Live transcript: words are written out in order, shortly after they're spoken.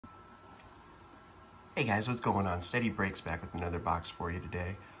Hey guys, what's going on? Steady Breaks back with another box for you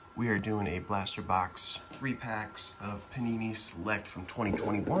today. We are doing a blaster box, 3 packs of Panini Select from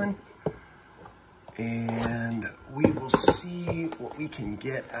 2021. And we will see what we can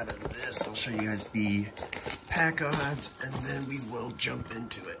get out of this. I'll show you guys the pack odds and then we will jump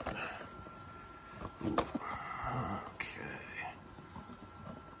into it. Okay.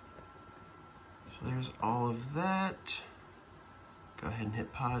 So there's all of that. Go ahead and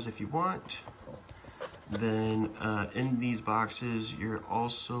hit pause if you want. Then in these boxes, you're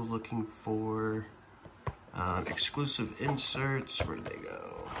also looking for exclusive inserts. Where did they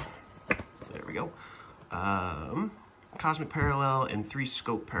go? There we go. Cosmic Parallel and 3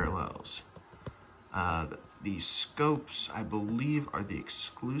 scope parallels. The scopes, I believe, are the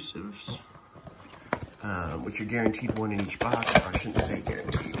exclusives, which are guaranteed 1 in each box. Or I shouldn't say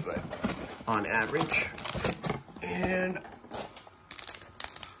guaranteed, but on average. And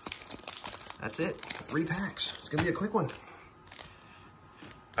that's it. 3 packs. It's gonna be a quick one.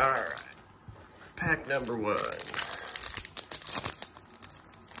 All right. Pack number 1.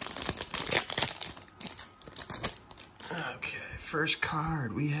 Okay, first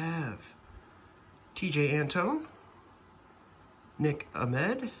card we have TJ Antone, Nick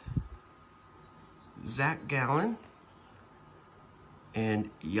Ahmed, Zach Gallen, and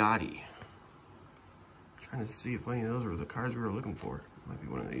Yachty. Trying to see if any of those were the cards we were looking for. Might be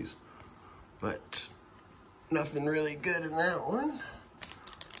one of these. But nothing really good in that one.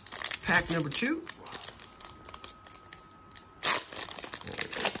 Pack number 2.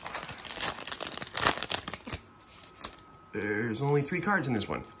 There's only 3 cards in this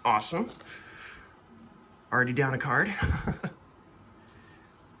one. Awesome. Already down a card.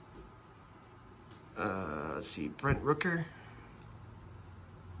 Let's see, Brent Rooker.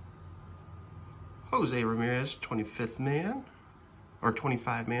 Jose Ramirez, 25th man. Or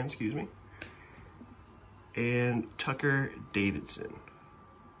 25 man, excuse me. And Tucker Davidson.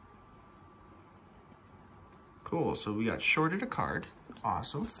 Cool, so we got shorted a card.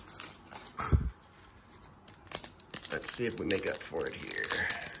 Awesome. Let's see if we make up for it here.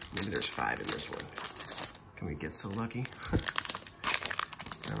 Maybe there's 5 in this one. Can we get so lucky?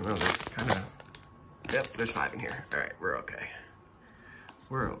 I don't know, there's kind of... Yep, there's 5 in here. All right, we're okay.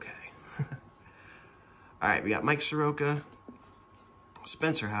 We're okay. All right, we got Mike Soroka,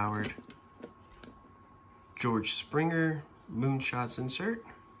 Spencer Howard, George Springer, Moonshots insert,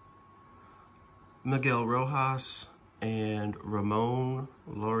 Miguel Rojas, and Ramon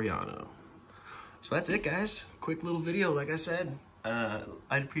Laureano. So that's it, guys. Quick little video, like I said.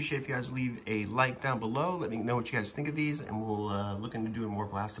 I'd appreciate if you guys leave a like down below. Let me know what you guys think of these, and we'll look into doing more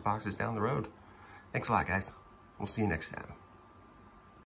blaster boxes down the road. Thanks a lot, guys. We'll see you next time.